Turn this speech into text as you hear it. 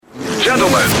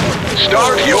gentlemen,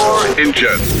 start your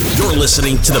engines. You're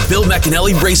listening to the Bill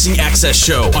McAnally Racing Access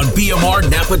Show on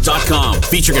BMRNapa.com,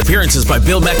 featuring appearances by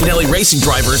Bill McAnally Racing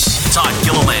drivers Todd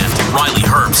Gilliland, Riley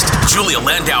Herbst, Julia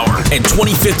Landauer, and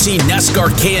 2015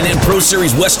 NASCAR K&N Pro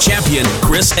Series West champion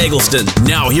Chris Eggleston.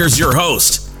 Now here's your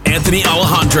host, Anthony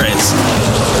Alejandrez.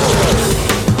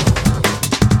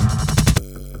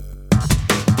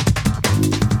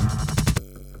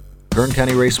 Kern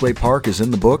County Raceway Park is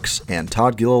in the books, and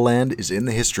Todd Gilliland is in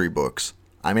the history books.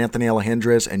 I'm Anthony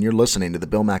Alejandrez, and you're listening to the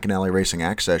Bill McAnally Racing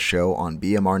Access Show on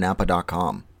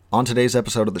BMRNapa.com. On today's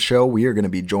episode of the show, we are going to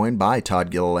be joined by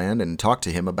Todd Gilliland and talk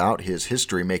to him about his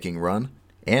history-making run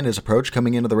and his approach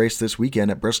coming into the race this weekend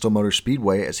at Bristol Motor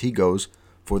Speedway as he goes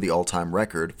for the all-time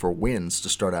record for wins to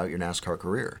start out your NASCAR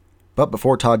career. But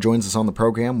before Todd joins us on the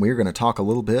program, we're going to talk a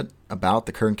little bit about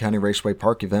the Kern County Raceway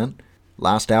Park event,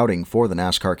 last outing for the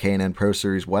NASCAR K&N Pro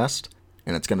Series West,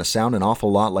 and it's going to sound an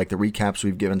awful lot like the recaps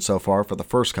we've given so far for the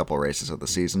first couple races of the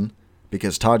season,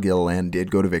 because Todd Gilliland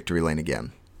did go to victory lane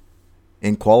again.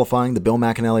 In qualifying, the Bill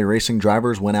McAnally Racing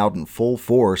drivers went out in full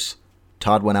force.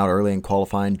 Todd went out early in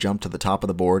qualifying, jumped to the top of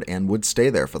the board, and would stay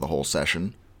there for the whole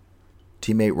session.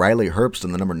 Teammate Riley Herbst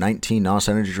in the number 19 NOS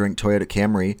Energy Drink Toyota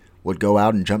Camry would go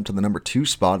out and jump to the number 2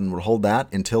 spot and would hold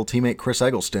that until teammate Chris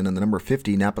Eggleston in the number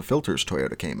 50 Napa Filters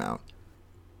Toyota came out.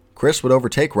 Chris would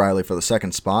overtake Riley for the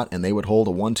second spot, and they would hold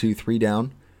a 1-2-3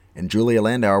 down, and Julia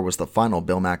Landauer was the final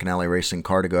Bill McAnally Racing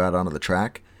car to go out onto the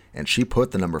track, and she put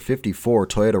the number 54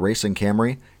 Toyota Racing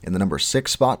Camry in the number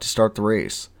 6 spot to start the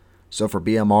race. So for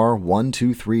BMR, 1,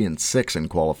 2, 3, and 6 in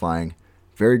qualifying.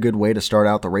 Very good way to start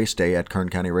out the race day at Kern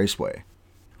County Raceway.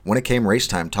 When it came race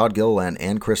time, Todd Gilliland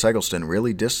and Chris Eggleston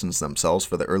really distanced themselves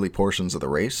for the early portions of the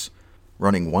race,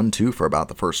 running 1-2 for about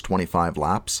the first 25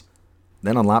 laps.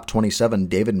 Then on lap 27,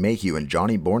 David Mayhew and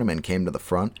Johnny Borneman came to the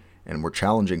front and were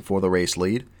challenging for the race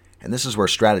lead, and this is where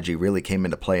strategy really came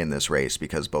into play in this race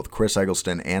because both Chris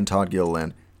Eggleston and Todd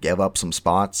Gilliland gave up some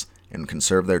spots and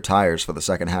conserved their tires for the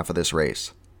second half of this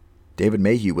race. David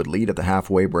Mayhew would lead at the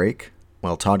halfway break,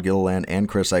 while Todd Gilliland and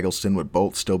Chris Eggleston would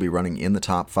both still be running in the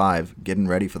top 5, getting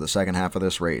ready for the second half of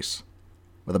this race.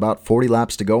 With about 40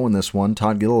 laps to go in this one,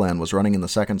 Todd Gilliland was running in the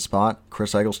second spot,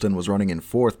 Chris Eggleston was running in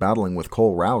 4th, battling with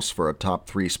Cole Rouse for a top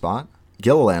 3 spot.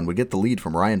 Gilliland would get the lead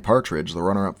from Ryan Partridge, the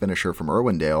runner-up finisher from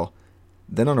Irwindale.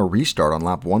 Then on a restart on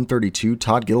lap 132,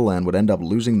 Todd Gilliland would end up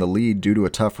losing the lead due to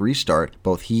a tough restart.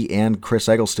 Both he and Chris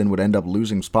Eggleston would end up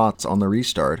losing spots on the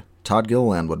restart. Todd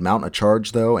Gilliland would mount a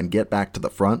charge though and get back to the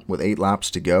front with 8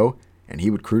 laps to go, and he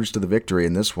would cruise to the victory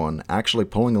in this one, actually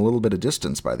pulling a little bit of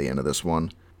distance by the end of this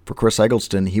one. For Chris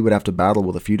Eggleston, he would have to battle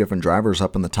with a few different drivers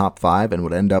up in the top 5 and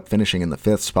would end up finishing in the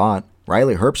 5th spot.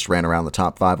 Riley Herbst ran around the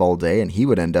top 5 all day, and he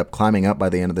would end up climbing up by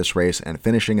the end of this race and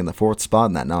finishing in the 4th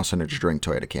spot in that NOS Energy Drink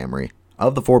Toyota Camry.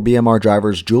 Of the 4 BMR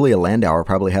drivers, Julia Landauer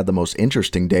probably had the most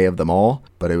interesting day of them all,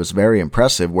 but it was very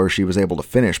impressive where she was able to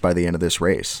finish by the end of this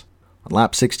race. On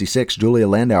lap 66, Julia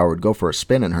Landauer would go for a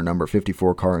spin in her number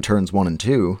 54 car in turns 1 and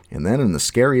 2, and then in the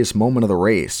scariest moment of the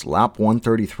race, lap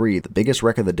 133, the biggest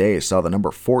wreck of the day saw the number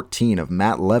 14 of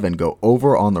Matt Levin go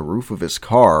over on the roof of his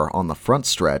car on the front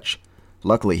stretch.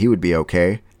 Luckily, he would be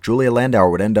okay. Julia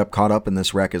Landauer would end up caught up in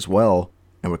this wreck as well,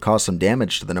 and would cause some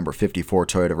damage to the number 54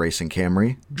 Toyota Racing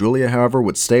Camry. Julia, however,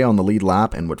 would stay on the lead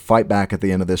lap and would fight back at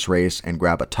the end of this race and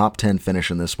grab a top 10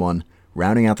 finish in this one,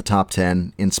 rounding out the top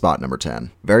 10 in spot number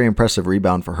 10. Very impressive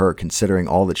rebound for her considering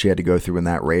all that she had to go through in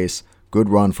that race. Good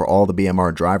run for all the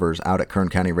BMR drivers out at Kern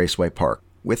County Raceway Park.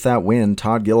 With that win,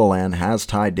 Todd Gilliland has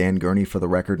tied Dan Gurney for the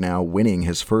record now, winning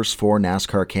his first 4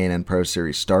 NASCAR K&N Pro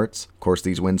Series starts. Of course,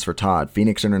 these wins for Todd: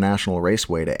 Phoenix International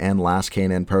Raceway to end last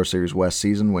K&N Pro Series West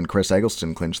season when Chris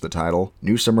Eggleston clinched the title,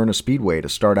 New Smyrna Speedway to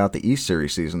start out the East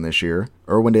Series season this year,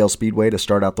 Irwindale Speedway to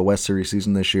start out the West Series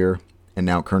season this year, and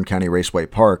now Kern County Raceway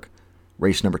Park,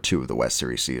 race number 2 of the West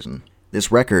Series season.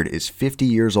 This record is 50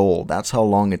 years old. That's how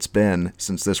long it's been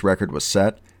since this record was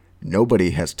set.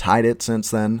 Nobody has tied it since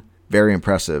then. Very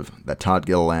impressive that Todd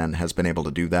Gilliland has been able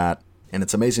to do that. And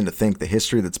it's amazing to think the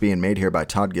history that's being made here by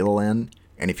Todd Gilliland,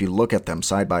 and if you look at them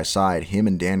side by side, him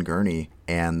and Dan Gurney,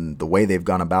 and the way they've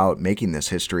gone about making this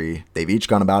history, they've each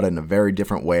gone about it in a very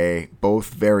different way,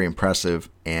 both very impressive.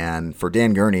 And for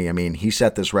Dan Gurney, I mean, he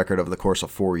set this record over the course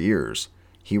of 4 years.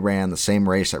 He ran the same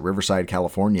race at Riverside,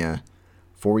 California,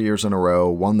 4 years in a row,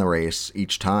 won the race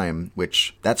each time,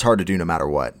 which that's hard to do no matter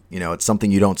what. You know, it's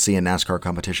something you don't see in NASCAR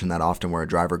competition that often where a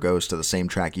driver goes to the same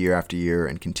track year after year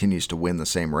and continues to win the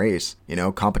same race. You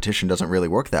know, competition doesn't really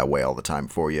work that way all the time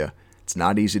for you. It's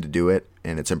not easy to do it,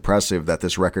 and it's impressive that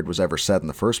this record was ever set in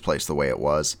the first place the way it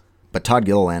was. But Todd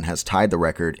Gilliland has tied the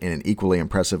record in an equally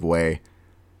impressive way.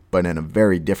 but in a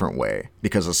very different way.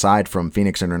 Because aside from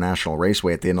Phoenix International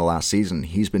Raceway at the end of last season,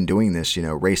 he's been doing this,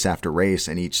 race after race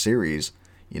in each series.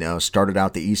 Started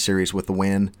out the East Series with the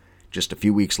win. Just a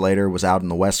few weeks later, was out in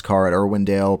the West car at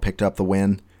Irwindale, picked up the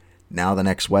win. Now the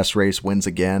next West race wins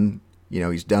again.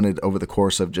 He's done it over the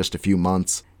course of just a few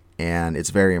months, and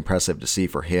it's very impressive to see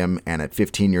for him, and at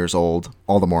 15 years old,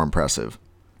 all the more impressive.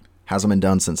 Hasn't been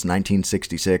done since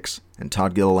 1966, and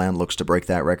Todd Gilliland looks to break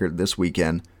that record this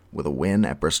weekend with a win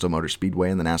at Bristol Motor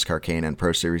Speedway in the NASCAR K&N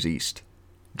Pro Series East.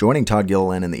 Joining Todd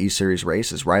Gilliland in the East Series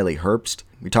race is Riley Herbst.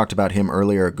 We talked about him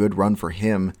earlier, a good run for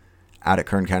him out at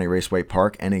Kern County Raceway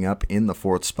Park, ending up in the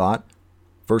 4th spot.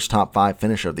 First top 5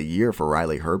 finish of the year for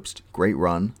Riley Herbst. Great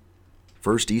run.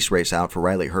 First East race out for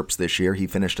Riley Herbst this year. He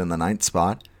finished in the 9th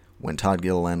spot when Todd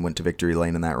Gilliland went to victory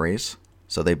lane in that race.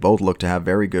 So they both look to have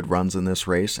very good runs in this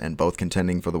race and both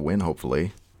contending for the win,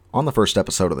 hopefully. On the first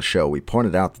episode of the show, we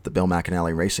pointed out that the Bill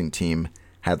McAnally Racing team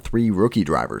had 3 rookie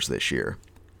drivers this year.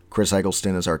 Chris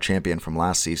Eggleston is our champion from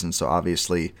last season, so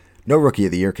obviously no Rookie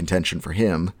of the Year contention for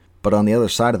him. But on the other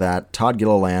side of that, Todd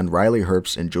Gilliland, Riley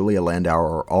Herbst, and Julia Landauer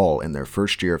are all in their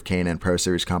first year of K&N Pro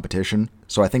Series competition,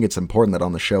 so I think it's important that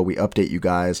on the show we update you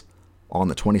guys on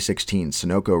the 2016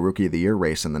 Sunoco Rookie of the Year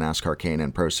race in the NASCAR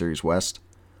K&N Pro Series West.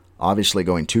 Obviously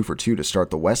going 2 for 2 to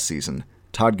start the West season,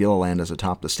 Todd Gilliland is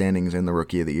atop the standings in the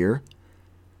Rookie of the Year.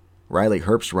 Riley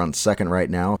Herbst runs second right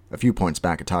now, a few points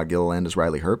back at Todd Gilliland is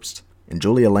Riley Herbst. And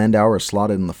Julia Landauer is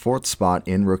slotted in the 4th spot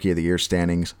in Rookie of the Year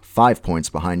standings, 5 points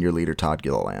behind your leader Todd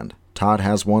Gilliland. Todd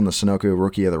has won the Sunoco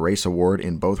Rookie of the Race award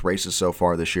in both races so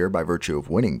far this year by virtue of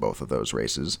winning both of those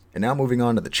races. And now moving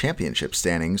on to the championship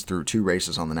standings through 2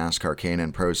 races on the NASCAR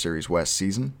K&N Pro Series West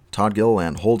season. Todd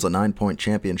Gilliland holds a 9-point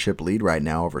championship lead right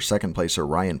now over second placer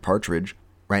Ryan Partridge.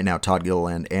 Right now, Todd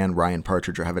Gilliland and Ryan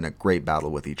Partridge are having a great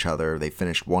battle with each other. They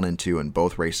finished 1 and 2 in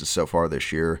both races so far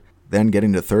this year. Then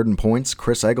getting to third in points,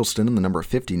 Chris Eggleston in the number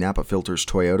 50 Napa Filters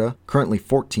Toyota, currently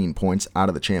 14 points out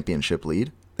of the championship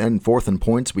lead. Then fourth in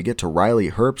points, we get to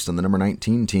Riley Herbst in the number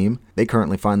 19 team. They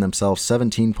currently find themselves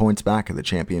 17 points back of the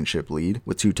championship lead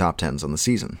with 2 top 10s on the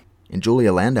season. And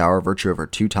Julia Landauer, virtue of her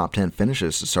 2 top 10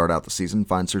 finishes to start out the season,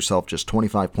 finds herself just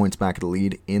 25 points back of the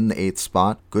lead in the 8th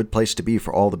spot. Good place to be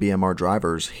for all the BMR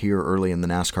drivers here early in the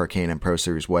NASCAR K&N Pro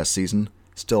Series West season.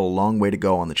 Still a long way to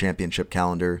go on the championship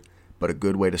calendar, but a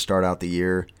good way to start out the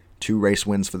year. 2 race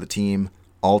wins for the team,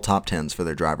 all top 10s for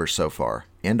their drivers so far.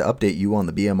 And to update you on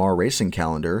the BMR racing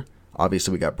calendar,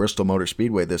 obviously we got Bristol Motor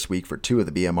Speedway this week for 2 of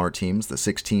the BMR teams, the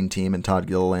 16 team in Todd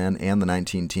Gilliland and the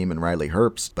 19 team in Riley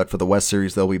Herbst. But for the West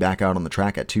Series, they'll be back out on the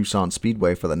track at Tucson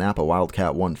Speedway for the Napa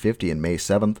Wildcat 150 on May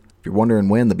 7th. If you're wondering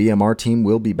when, the BMR team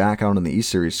will be back out on the East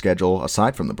Series schedule,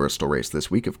 aside from the Bristol race this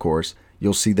week, of course.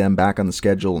 You'll see them back on the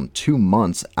schedule in 2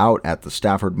 months out at the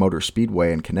Stafford Motor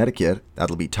Speedway in Connecticut.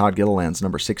 That'll be Todd Gilliland's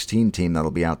number 16 team that'll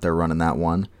be out there running that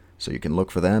one. So you can look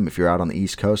for them if you're out on the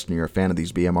East Coast and you're a fan of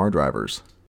these BMR drivers.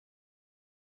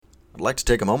 I'd like to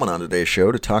take a moment on today's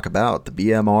show to talk about the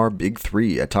BMR Big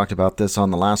 3. I talked about this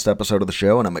on the last episode of the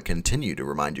show, and I'm going to continue to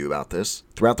remind you about this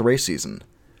throughout the race season.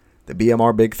 The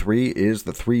BMR Big 3 is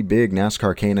the 3 big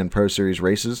NASCAR K&N Pro Series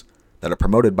races that are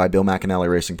promoted by Bill McAnally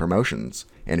Racing Promotions.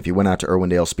 And if you went out to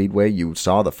Irwindale Speedway, you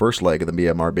saw the first leg of the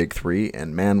BMR Big 3,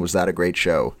 and man, was that a great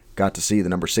show. Got to see the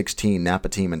number 16 Napa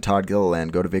team and Todd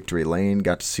Gilliland go to victory lane.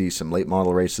 Got to see some late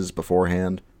model races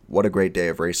beforehand. What a great day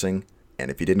of racing.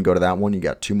 And if you didn't go to that one, you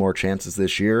got 2 more chances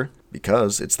this year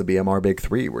because it's the BMR Big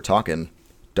 3. We're talking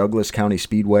Douglas County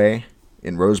Speedway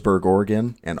in Roseburg,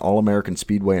 Oregon, and All-American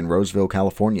Speedway in Roseville,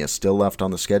 California still left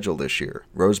on the schedule this year.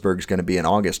 Roseburg's going to be in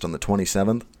August on the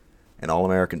 27th. And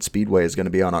All-American Speedway is going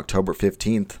to be on October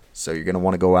 15th, so you're going to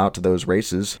want to go out to those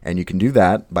races, and you can do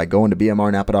that by going to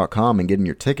bmrnapa.com and getting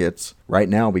your tickets. Right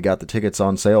now, we got the tickets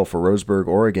on sale for Roseburg,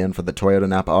 Oregon for the Toyota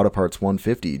Napa Auto Parts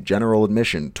 150. General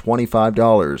admission,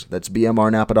 $25. That's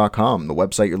bmrnapa.com, the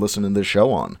website you're listening to this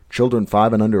show on. Children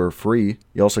 5 and under are free.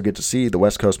 You also get to see the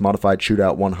West Coast Modified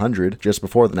Shootout 100 just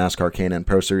before the NASCAR K&N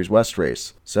Pro Series West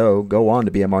race. So go on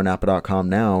to bmrnapa.com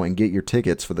now and get your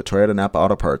tickets for the Toyota Napa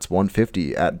Auto Parts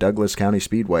 150 at Douglas County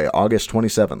Speedway, August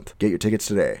 27th. Get your tickets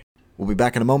today. We'll be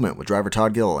back in a moment with driver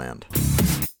Todd Gilliland.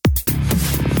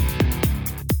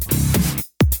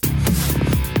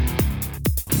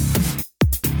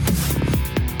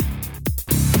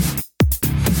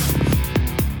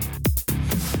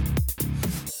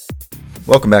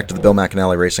 Welcome back to the Bill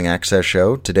McAnally Racing Access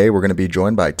Show. Today we're going to be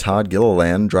joined by Todd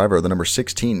Gilliland, driver of the number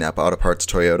 16 Napa Auto Parts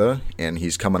Toyota, and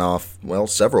he's coming off, well,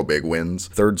 several big wins.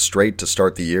 3rd straight to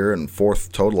start the year and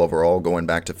 4th total overall going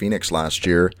back to Phoenix last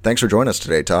year. Thanks for joining us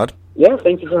today, Todd. Yeah,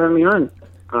 thank you for having me on.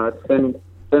 It's been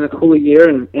been a cool year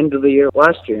and end of the year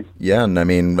last year. Yeah, and I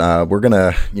mean, we're going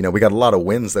to, we got a lot of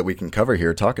wins that we can cover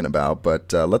here talking about,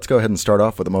 but let's go ahead and start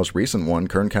off with the most recent one,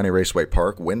 Kern County Raceway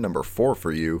Park, win number 4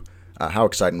 for you. How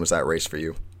exciting was that race for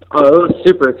you? Oh, it was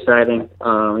super exciting.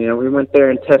 We went there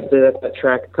and tested at that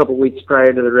track a couple weeks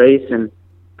prior to the race, and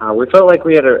we felt like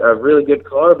we had a really good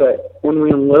car, but when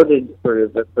we unloaded for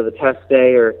the test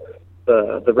day or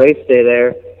the race day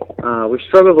there, we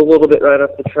struggled a little bit right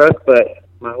off the truck, but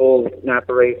my whole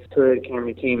Napa Race Toyota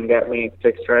Camry team got me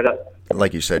fixed right up.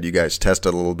 Like you said, you guys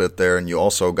tested a little bit there, and you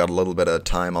also got a little bit of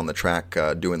time on the track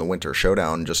doing the Winter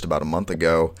Showdown just about a month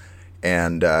ago.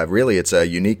 And really, it's a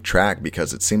unique track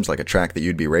because it seems like a track that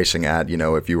you'd be racing at,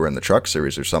 if you were in the Truck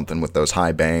Series or something with those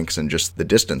high banks and just the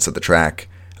distance of the track.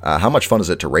 How much fun is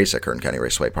it to race at Kern County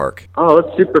Raceway Park? Oh,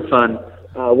 it's super fun.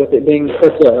 With it being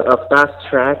such a fast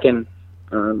track, and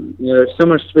there's so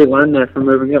much to be learned there from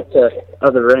moving up to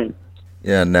other rinks.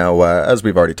 Yeah, now, as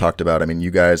we've already talked about, you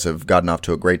guys have gotten off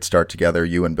to a great start together,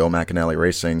 you and Bill McAnally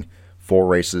Racing. 4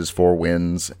 races, 4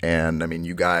 wins, and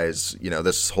you guys,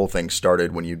 this whole thing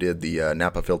started when you did the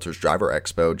Napa Filters Driver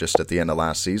Expo just at the end of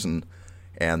last season,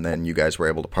 and then you guys were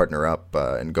able to partner up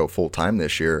and go full-time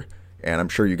this year, and I'm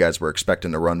sure you guys were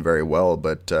expecting to run very well,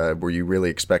 but were you really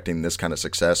expecting this kind of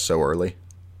success so early?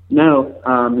 No,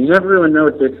 you never really know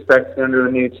what to expect under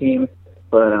a new team,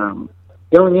 but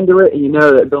going into it, you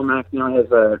know that Bill McAnally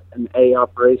has an A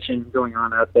operation going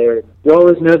on out there. You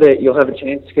always know that you'll have a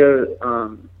chance to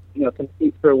go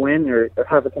compete for a win or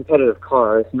have a competitive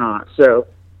car. If not, so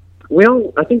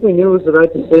I think we knew it was the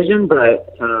right decision,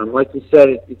 but like you said,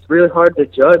 it's really hard to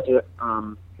judge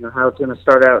how it's going to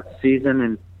start out the season,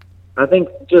 and I think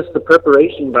just the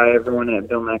preparation by everyone at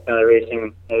Bill McAnally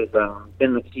Racing has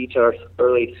been the key to our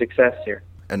early success here.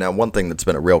 And now one thing that's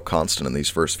been a real constant in these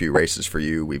first few races for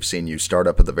you, we've seen you start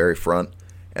up at the very front,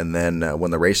 and then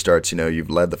when the race starts, you've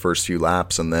led the first few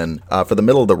laps, and then for the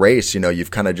middle of the race,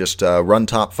 you've kind of just run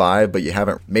top 5, but you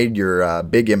haven't made your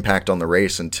big impact on the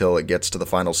race until it gets to the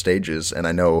final stages, and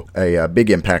I know a big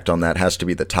impact on that has to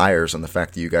be the tires and the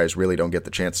fact that you guys really don't get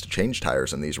the chance to change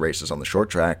tires in these races on the short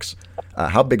tracks.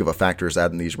 How big of a factor is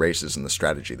that in these races and the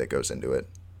strategy that goes into it?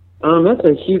 That's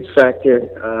a huge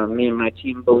factor. Me and my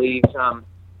team believe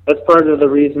that's part of the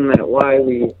reason that why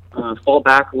we fall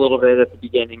back a little bit at the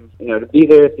beginning, to be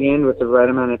there at the end with the right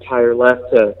amount of tire left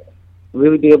to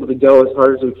really be able to go as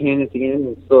hard as we can at the end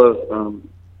and still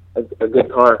have a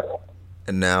good car.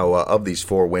 And now, of these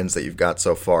 4 wins that you've got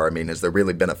so far, has there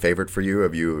really been a favorite for you?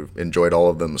 Have you enjoyed all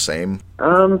of them the same? I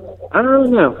don't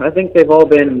really know. I think they've all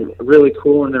been really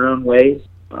cool in their own ways.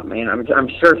 I'm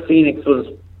sure Phoenix was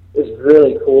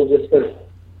really cool just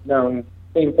because,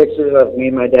 seeing pictures of me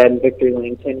and my dad in Victory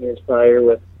Lane 10 years prior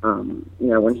with,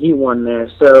 when he won there.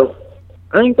 So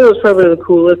I think that was probably the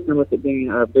coolest, and with it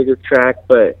being a bigger track,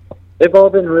 but they've all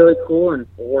been really cool, and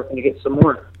we're working to get some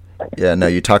more. Yeah, now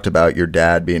you talked about your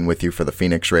dad being with you for the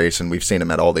Phoenix race, and we've seen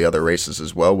him at all the other races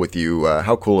as well with you.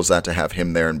 How cool is that to have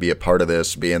him there and be a part of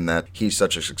this, being that he's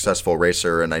such a successful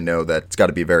racer, and I know that it's got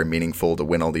to be very meaningful to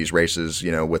win all these races,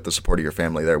 with the support of your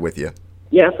family there with you.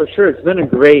 Yeah, for sure. It's been a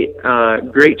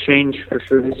great change for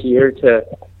sure this year to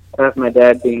have my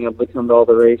dad being able to come to all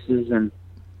the races, and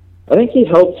I think he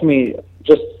helps me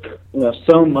just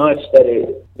so much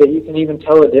that you can even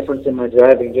tell a difference in my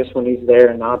driving just when he's there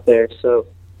and not there. So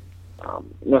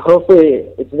hopefully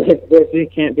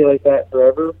it can't be like that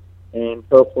forever, and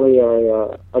hopefully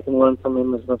I can learn from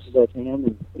him as much as I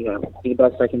can and be the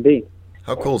best I can be.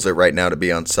 How cool is it right now to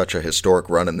be on such a historic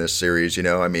run in this series?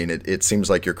 It seems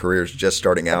like your career is just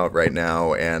starting out right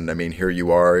now, and here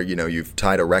you are. You've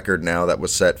tied a record now that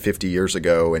was set 50 years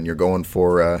ago, and you're going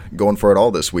for it all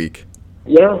this week.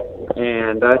 Yeah,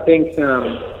 and I think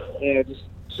just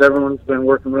everyone's been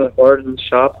working really hard in the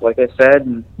shop, like I said,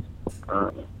 and I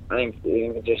think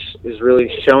it just is really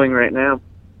showing right now.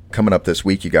 Coming up this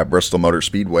week, you got Bristol Motor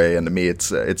Speedway, and to me, it's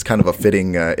kind of a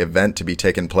fitting event to be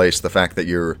taking place. The fact that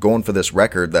you're going for this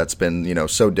record that's been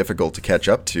so difficult to catch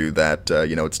up to, that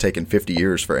it's taken 50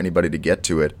 years for anybody to get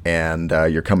to it, and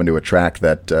you're coming to a track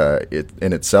that it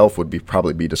in itself would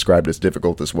probably be described as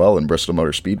difficult as well in Bristol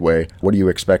Motor Speedway. What are you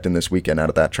expecting this weekend out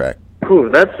of that track? Cool,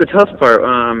 that's the tough part.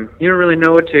 You don't really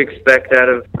know what to expect out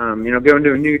of going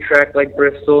to a new track like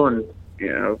Bristol, and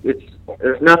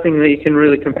there's nothing that you can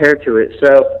really compare to it.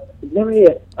 So it's going to be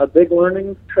a big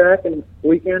learning track and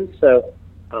weekend. So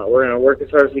we're going to work as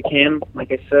hard as we can,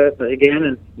 like I said, again.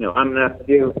 And, I'm going to have to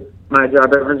do my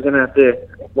job. Everyone's going to have to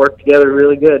work together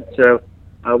really good. So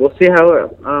we'll see how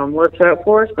it works out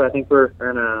for us, but I think we're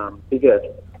going to be good.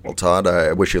 Well, Todd,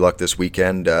 I wish you luck this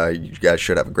weekend. You guys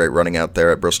should have a great running out there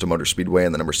at Bristol Motor Speedway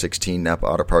in the number 16 Napa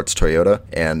Auto Parts Toyota,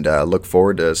 and look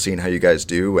forward to seeing how you guys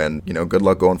do, and, good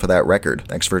luck going for that record.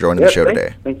 Thanks for joining the show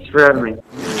today. Thanks for having me.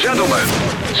 Gentlemen,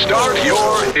 start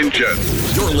your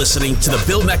engines. You're listening to the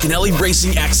Bill McAnally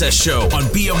Racing Access Show on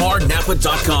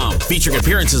BMRNapa.com, featuring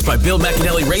appearances by Bill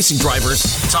McAnally Racing drivers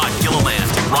Todd Gilliland,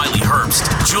 Riley Herbst,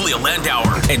 Julia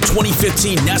Landauer, and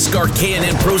 2015 NASCAR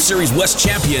K&N Pro Series West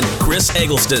champion Chris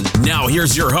Eggleston. Now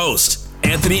here's your host,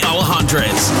 Anthony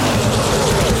Alejandrez.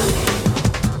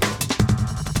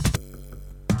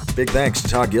 Big thanks to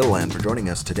Todd Gilliland for joining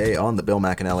us today on the Bill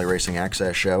McAnally Racing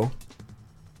Access Show.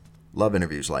 Love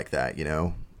interviews like that,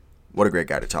 What a great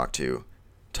guy to talk to.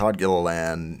 Todd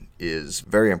Gilliland is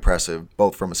very impressive,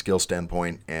 both from a skill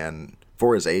standpoint and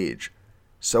for his age.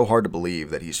 So hard to believe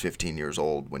that he's 15 years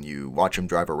old when you watch him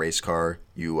drive a race car,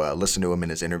 you listen to him in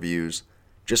his interviews.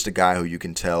 Just a guy who you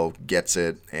can tell gets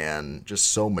it and just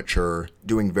so mature,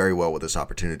 doing very well with this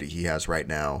opportunity he has right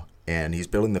now. And he's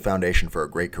building the foundation for a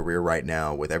great career right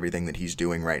now with everything that he's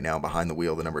doing right now behind the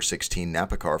wheel of the number 16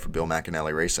 Napa car for Bill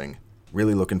McAnally Racing.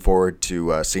 Really looking forward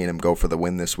to seeing him go for the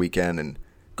win this weekend and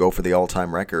go for the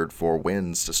all-time record for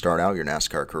wins to start out your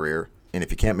NASCAR career. And if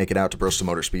you can't make it out to Bristol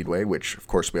Motor Speedway, which of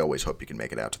course we always hope you can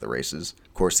make it out to the races,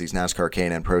 of course these NASCAR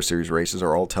K&N Pro Series races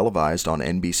are all televised on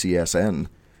NBCSN.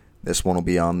 This one will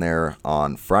be on there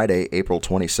on Friday, April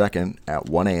 22nd at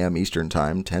 1 a.m. Eastern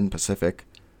Time, 10 Pacific.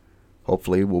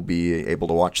 Hopefully we'll be able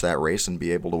to watch that race and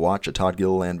be able to watch a Todd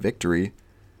Gilliland victory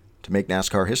to make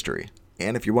NASCAR history.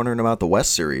 And if you're wondering about the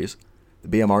West Series, the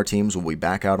BMR teams will be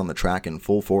back out on the track in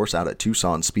full force out at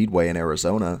Tucson Speedway in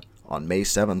Arizona on May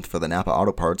 7th for the Napa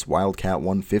Auto Parts Wildcat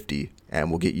 150, and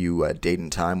we'll get you a date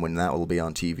and time when that will be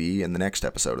on TV in the next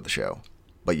episode of the show.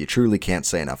 But you truly can't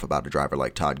say enough about a driver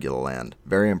like Todd Gilliland.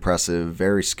 Very impressive,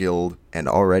 very skilled, and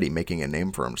already making a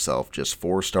name for himself just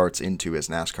 4 starts into his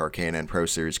NASCAR K&N Pro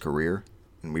Series career.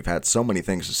 And we've had so many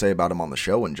things to say about him on the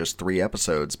show in just 3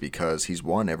 episodes because he's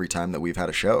won every time that we've had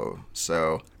a show.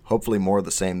 So hopefully more of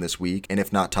the same this week. And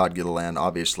if not Todd Gilliland,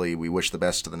 obviously we wish the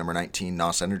best to the number 19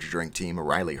 NOS Energy Drink team,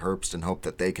 Riley Herbst, and hope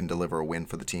that they can deliver a win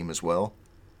for the team as well.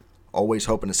 Always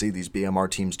hoping to see these BMR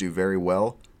teams do very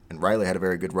well. And Riley had a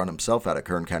very good run himself out at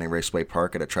Kern County Raceway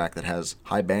Park at a track that has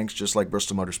high banks just like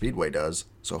Bristol Motor Speedway does,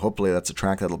 so hopefully that's a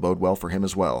track that'll bode well for him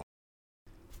as well.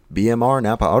 BMR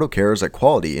Napa Auto Care is a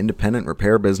quality independent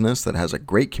repair business that has a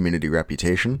great community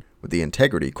reputation with the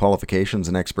integrity, qualifications,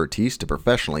 and expertise to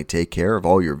professionally take care of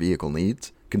all your vehicle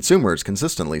needs. Consumers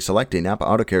consistently select a Napa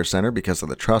Auto Care Center because of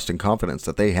the trust and confidence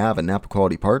that they have in Napa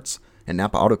quality parts and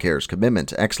Napa Auto Care's commitment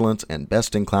to excellence and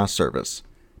best-in-class service.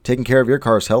 Taking care of your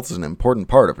car's health is an important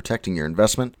part of protecting your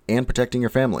investment and protecting your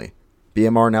family.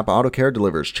 BMR Napa Auto Care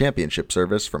delivers championship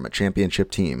service from a championship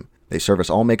team. They service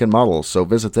all make and models, so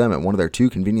visit them at one of their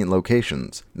 2 convenient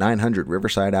locations, 900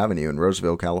 Riverside Avenue in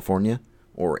Roseville, California,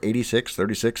 or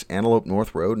 8636 Antelope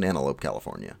North Road in Antelope,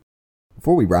 California.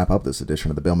 Before we wrap up this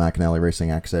edition of the Bill McAnally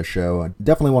Racing Access Show, I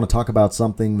definitely want to talk about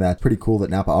something that's pretty cool that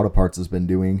Napa Auto Parts has been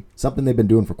doing. Something they've been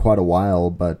doing for quite a while,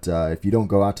 but if you don't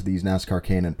go out to these NASCAR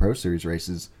K&N Pro Series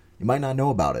races, you might not know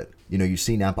about it. You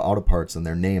see Napa Auto Parts and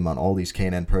their name on all these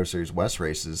K&N Pro Series West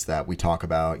races that we talk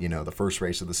about. The first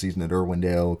race of the season at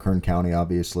Irwindale, Kern County,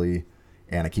 obviously.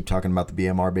 And I keep talking about the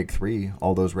BMR Big 3.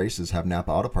 All those races have Napa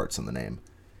Auto Parts in the name.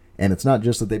 And it's not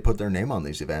just that they put their name on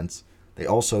these events. They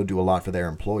also do a lot for their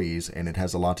employees, and it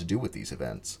has a lot to do with these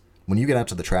events. When you get out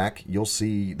to the track, you'll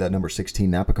see that number 16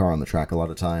 Napa car on the track a lot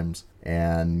of times,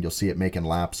 and you'll see it making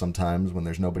laps sometimes when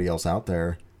there's nobody else out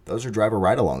there. Those are driver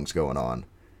ride-alongs going on.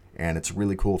 And it's a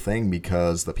really cool thing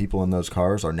because the people in those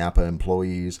cars are Napa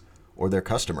employees or their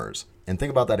customers. And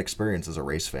think about that experience as a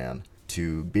race fan.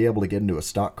 To be able to get into a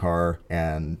stock car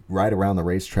and ride around the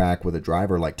racetrack with a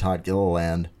driver like Todd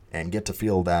Gilliland and get to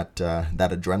feel that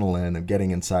adrenaline of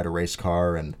getting inside a race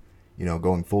car and,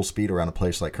 going full speed around a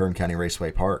place like Kern County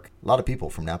Raceway Park. A lot of people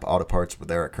from Napa Auto Parts were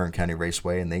there at Kern County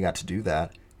Raceway, and they got to do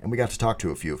that, and we got to talk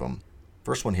to a few of them.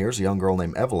 First one here is a young girl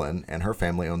named Evelyn, and her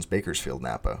family owns Bakersfield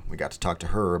Napa. We got to talk to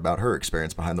her about her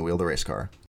experience behind the wheel of the race car.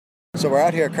 So we're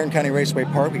out here at Kern County Raceway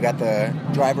Park. We got the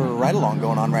driver ride-along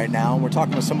going on right now. We're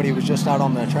talking with somebody who was just out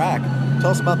on the track.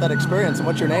 Tell us about that experience, and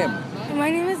what's your name?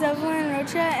 My name is Evelyn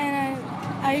Rocha, and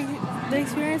the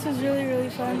experience was really, really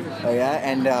fun. Oh, yeah?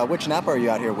 And which Napa are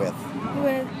you out here with?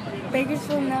 With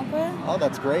Bakersfield Napa. Oh,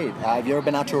 that's great. Have you ever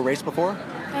been out to a race before?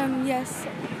 Yes.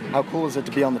 How cool is it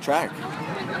to be on the track?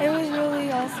 It was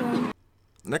really awesome.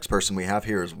 The next person we have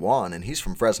here is Juan, and he's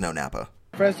from Fresno, Napa.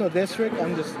 Fresno District.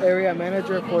 I'm the area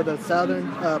manager for the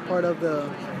southern part of the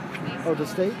of the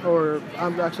state, or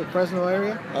I'm actually Fresno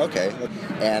area. Okay.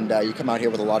 And you come out here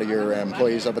with a lot of your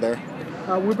employees over there?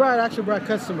 We brought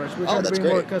customers. We try to bring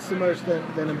more customers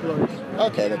than employees.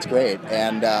 Okay, that's great.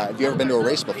 And have you ever been to a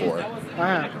race before?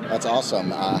 I have. That's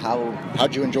awesome.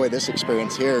 How'd you enjoy this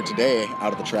experience here today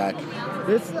out of the track?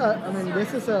 This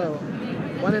is a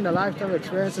one-in-a-lifetime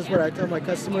experience is what I tell my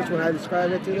customers when I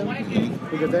describe it to them,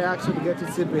 because they actually get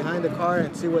to sit behind the car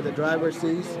and see what the driver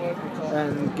sees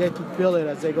and get to feel it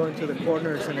as they go into the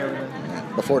corners and everything.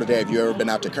 Before today, have you ever been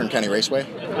out to Kern County Raceway?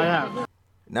 I have.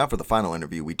 Now for the final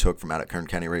interview we took from out at Kern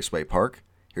County Raceway Park,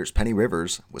 here's Penny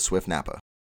Rivers with Swift Napa.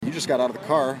 You just got out of the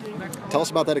car. Tell us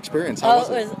about that experience. How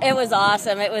was it? It was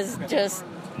awesome. It was just,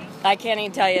 I can't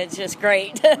even tell you, it's just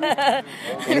great.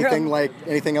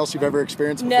 Anything else you've ever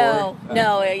experienced before?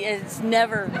 No, it's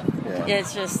never. Yeah.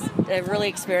 It's just a really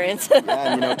experience.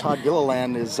 And Todd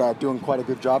Gilliland is doing quite a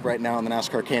good job right now in the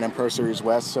NASCAR K&N Pro Series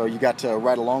West, so you got to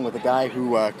ride along with a guy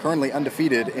who currently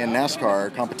undefeated in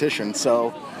NASCAR competition,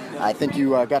 so I think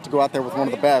you got to go out there with one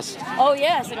of the best. Oh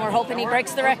yes, and we're hoping he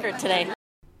breaks the record today.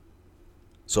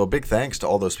 So a big thanks to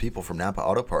all those people from Napa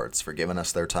Auto Parts for giving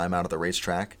us their time out at the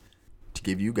racetrack to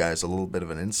give you guys a little bit of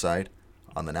an insight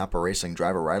on the Napa Racing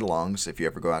driver ride-alongs if you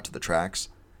ever go out to the tracks.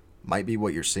 Might be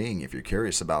what you're seeing if you're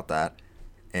curious about that.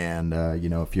 And,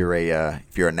 if you're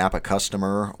a Napa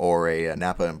customer or a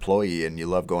Napa employee and you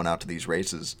love going out to these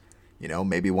races,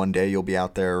 maybe one day you'll be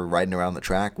out there riding around the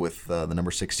track with the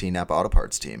number 16 Napa Auto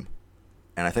Parts team.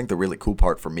 And I think the really cool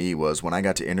part for me was when I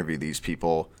got to interview these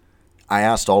people, I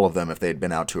asked all of them if they'd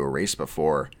been out to a race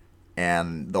before,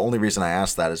 and the only reason I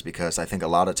asked that is because I think a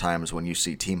lot of times when you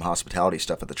see team hospitality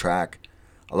stuff at the track,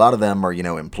 a lot of them are,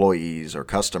 employees or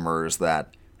customers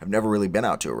that have never really been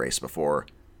out to a race before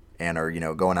and are,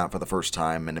 going out for the first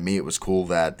time. And to me, it was cool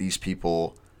that these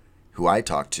people who I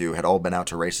talked to had all been out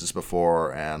to races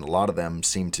before, and a lot of them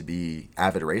seemed to be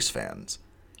avid race fans.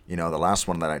 The last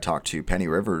one that I talked to, Penny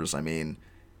Rivers, I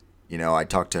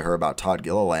talked to her about Todd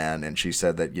Gilliland, and she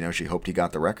said that, she hoped he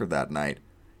got the record that night.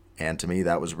 And to me,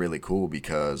 that was really cool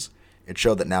because it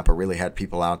showed that Napa really had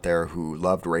people out there who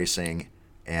loved racing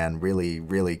and really,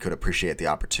 really could appreciate the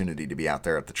opportunity to be out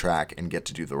there at the track and get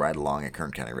to do the ride-along at Kern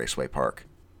County Raceway Park.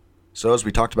 So as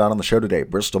we talked about on the show today,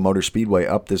 Bristol Motor Speedway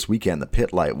up this weekend, the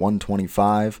Pit Light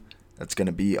 125. That's going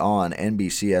to be on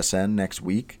NBCSN next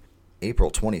week, April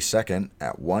 22nd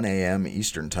at 1 a.m.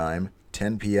 Eastern Time,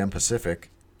 10 p.m. Pacific.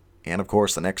 And, of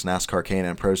course, the next NASCAR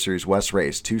K&N Pro Series West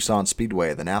race, Tucson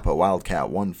Speedway, the Napa Wildcat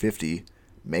 150,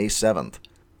 May 7th.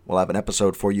 We'll have an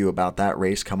episode for you about that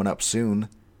race coming up soon.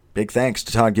 Big thanks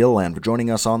to Todd Gilliland for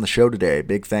joining us on the show today.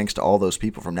 Big thanks to all those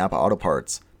people from Napa Auto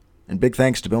Parts. And big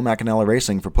thanks to Bill McAnally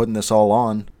Racing for putting this all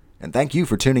on. And thank you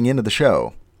for tuning into the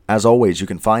show. As always, you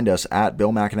can find us at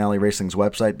Bill McAnally Racing's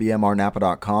website,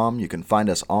 bmrnapa.com. You can find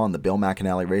us on the Bill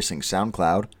McAnally Racing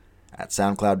SoundCloud at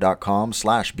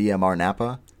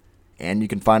soundcloud.com/bmrnapa. And you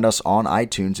can find us on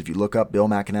iTunes. If you look up Bill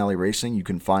McAnally Racing, you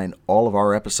can find all of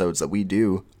our episodes that we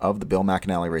do of the Bill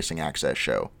McAnally Racing Access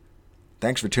Show.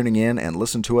 Thanks for tuning in, and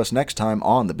listen to us next time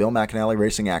on the Bill McAnally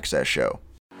Racing Access Show.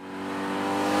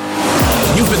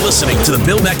 You've been listening to the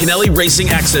Bill McAnally Racing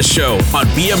Access Show on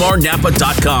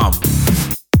bmrnapa.com.